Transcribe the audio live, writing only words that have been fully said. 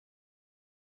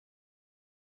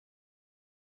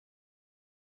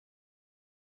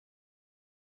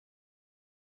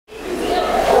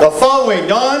The following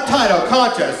non-title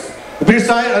contest will be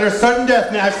decided under sudden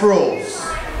death match rules.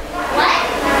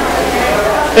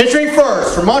 Entering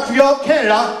first from Montreal,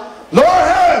 Canada, Laura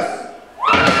Harris.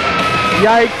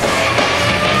 Yikes.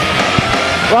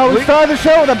 Well, we started the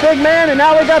show with a big man, and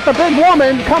now we got the big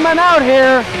woman coming out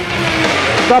here.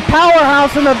 The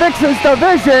powerhouse in the Vixens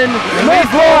division, Miss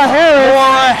Laura Harris.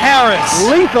 Laura Harris.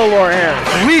 Lethal Laura Harris.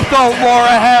 Lethal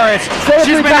Laura Harris.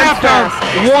 She's been after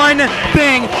one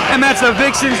thing, and that's the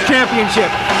Vixens Championship.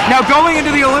 Now going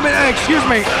into the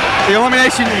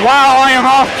elimination while I am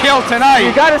off kill tonight.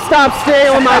 You gotta stop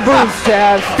stealing my boots,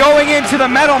 Chaz. Going into the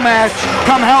medal match,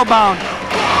 come Hellbound.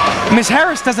 Miss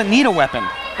Harris doesn't need a weapon.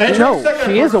 No,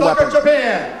 she is a weapon.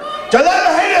 Japan,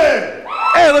 Delilah Hayden.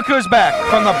 Hey, look who's back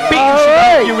from the beating she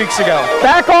got a few weeks ago.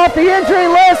 Back off the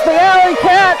injury list, the Alley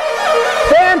Cat.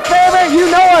 Fan favorite, you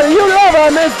know her, you love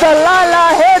her, Miss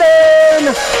Delilah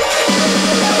Hayden.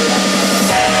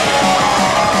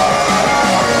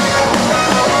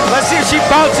 Let's see if she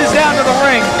bounces down to the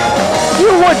ring.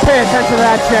 You would pay attention to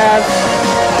that, Chaz.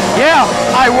 Yeah,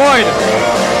 I would.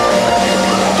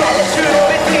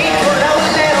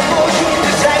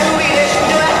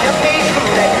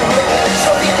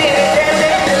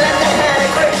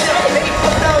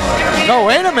 No,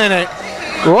 wait a minute.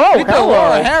 Whoa,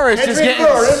 Laura Harris is getting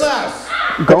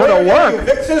going to work.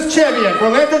 Vixens champion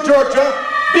from Atlanta, Georgia,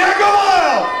 Bianca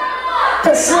Wild.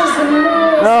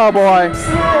 Oh boy.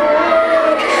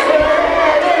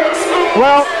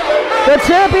 Well, the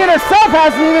champion herself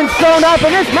hasn't even shown up,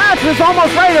 and this match is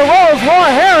almost ready to roll as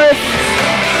Laura Harris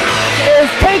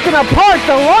is taking apart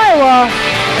Delilah.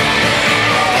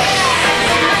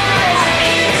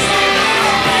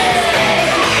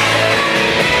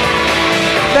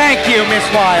 Thank you, Miss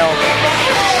Wild.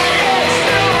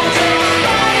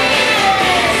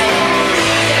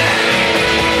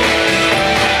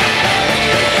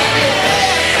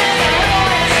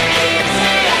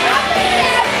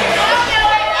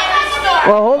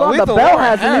 Well, hold on, the bell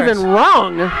hasn't even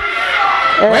rung.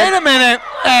 Wait a minute,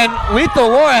 and Lethal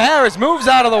Laura Harris moves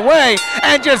out of the way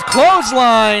and just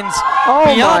clotheslines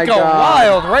Bianca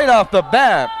Wild right off the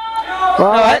bat.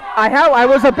 Well, I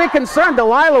was a bit concerned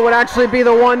Delilah would actually be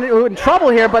the one in trouble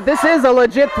here, but this is a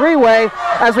legit three-way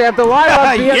as we have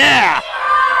Delilah,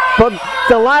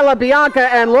 Delilah, Bianca,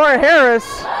 and Laura Harris.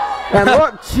 And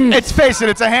Laura, let's face it,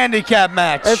 it's a handicap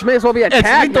match. It may as well be a tag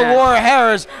match. It's Lethal Laura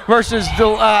Harris versus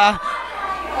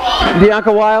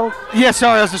Bianca Wild. Yeah,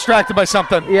 sorry, I was distracted by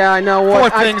something. Yeah, I know. Four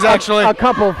things, actually. A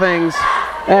couple things.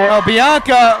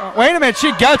 Bianca, wait a minute,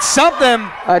 she got something.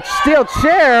 A steel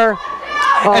chair.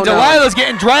 Oh, and Delilah's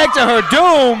getting dragged to her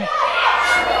doom.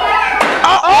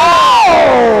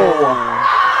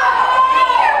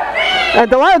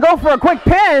 And Delilah go for a quick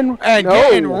pin. And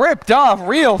getting ripped off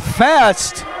real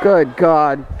fast. Good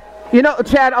God. You know,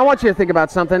 Chad, I want you to think about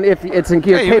something if it's in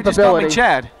your capability. Just call me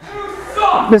Chad.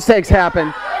 Mistakes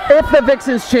happen. If the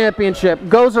Vixens Championship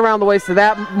goes around the waist of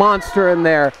that monster in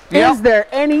there, is there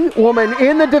any woman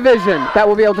in the division that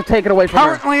will be able to take it away from her?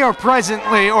 Currently or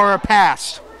presently or a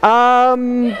past?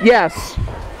 Yes.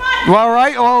 Well, all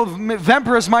right. Well,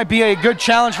 Vempress might be a good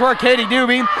challenge for her, Katie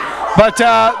Doobie, but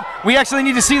we actually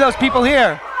need to see those people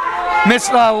here. Miss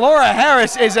Laura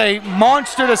Harris is a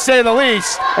monster to say the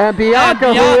least. And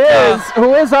Bianca,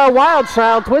 who is our wild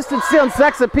child, Twisted Steel and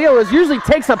Sex Appeal, usually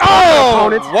takes apart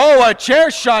opponents. Whoa, a chair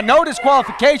shot, no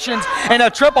disqualifications in a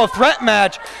triple threat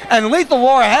match. And Lethal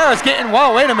Laura Harris getting,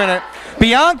 whoa, wait a minute.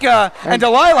 Bianca and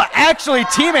Delilah actually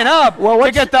teaming up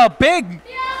to get the big...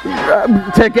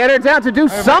 to get her down to do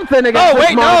something against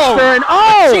this monster. And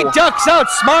she ducks out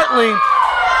smartly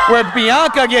where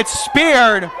Bianca gets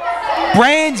speared.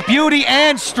 Brains, beauty,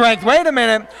 and strength. Wait a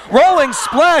minute. Rolling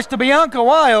splash to Bianca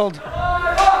Wild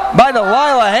by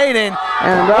Delilah Hayden.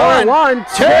 And one,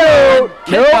 two.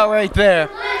 Kick out right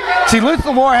there. See,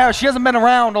 Lethal Laura Harris, she hasn't been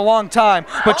around a long time,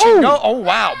 but she knows. Oh,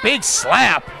 wow. Big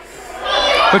slap.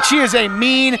 But she is a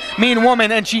mean, mean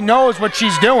woman, and she knows what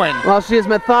she's doing. Well, she is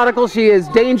methodical, she is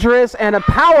dangerous, and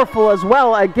powerful as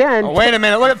well. Again. Oh, wait a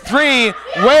minute. Look at 3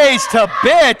 ways to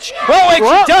bitch. Oh, wait,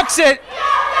 she ducks it.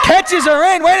 Catches her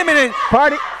in. Wait a minute.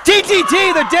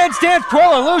 DDT, the Dance Dance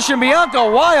Pro Illusion, Bianca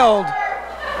Wild.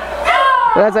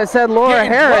 But as I said, Laura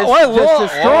Harris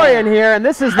just destroying here, and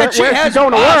this is where she's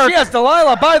going to work. She has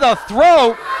Delilah by the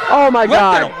throat. Oh, my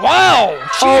God. Wow.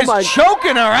 She is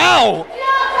choking her out.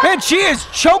 Man, she is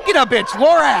choking a bitch.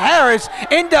 Laura Harris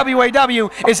in WAW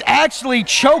is actually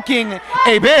choking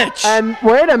a bitch. And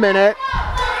wait a minute.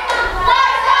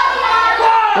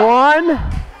 One.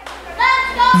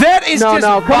 That is just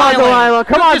come on, Delilah.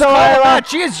 Come on, Delilah.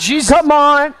 She's. Come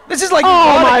on. This is like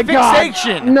my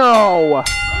fixation. God. No.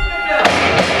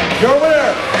 Your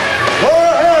winner,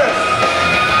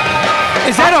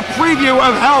 Is that a preview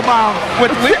of Hellbound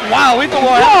with wow, Lethal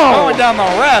Laura going down the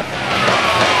ref?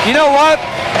 You know what?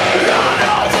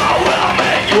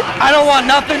 I don't want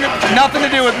nothing to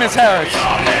do with Miss Harris.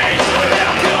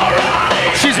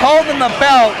 She's holding the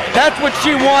belt. That's what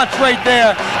she wants right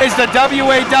there, is the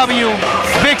WAW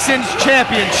Vixens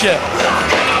Championship.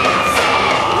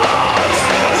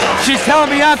 She's telling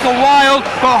Bianca Wild,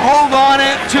 but hold on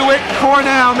to it for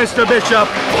now, Mr. Bishop.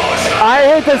 I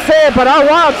hate to say it, but our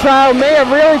Wild Child may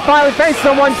have really finally faced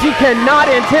someone she cannot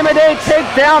intimidate, take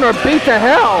down, or beat to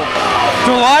hell.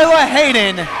 Delilah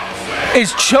Hayden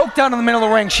is choked out in the middle of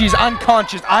the ring. She's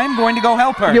unconscious. I'm going to go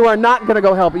help her. You are not going to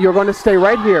go help her. You're going to stay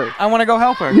right here. I want to go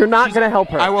help her. You're not going to help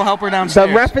her. I will help her downstairs.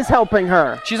 The ref is helping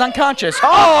her. She's unconscious.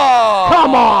 Oh!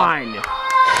 Come on! You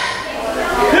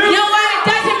know what? It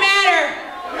doesn't matter.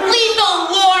 Lethal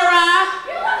Laura.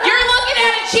 You're looking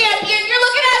at a champion. You're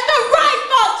looking at the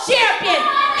rightful champion.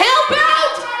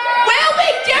 Hellbound will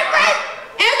be different,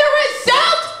 and the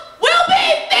result will be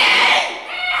thin.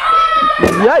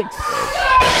 Yikes.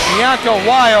 Bianca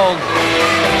Wild.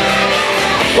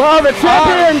 Well, the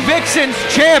champion, Vixen's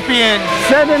champion,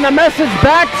 sending the message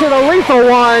back to the Lethal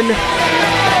One.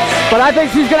 But I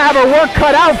think she's going to have her work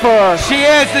cut out for her. She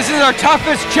is. This is her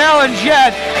toughest challenge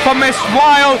yet. But Miss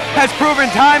Wild has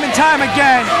proven time and time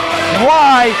again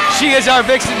why she is our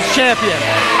Vixen's champion.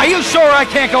 Are you sure I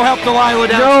can't go help Delilah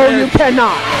downstairs? No, you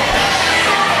cannot.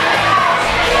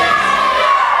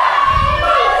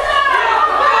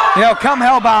 You know, come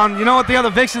Hellbound, you know what the other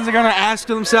Vixens are going to ask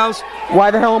to themselves?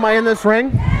 Why the hell am I in this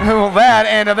ring? Well, that,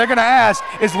 and they're going to ask,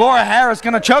 is Laura Harris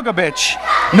going to choke a bitch?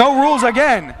 No rules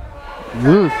again.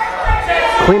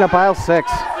 Clean up aisle 6.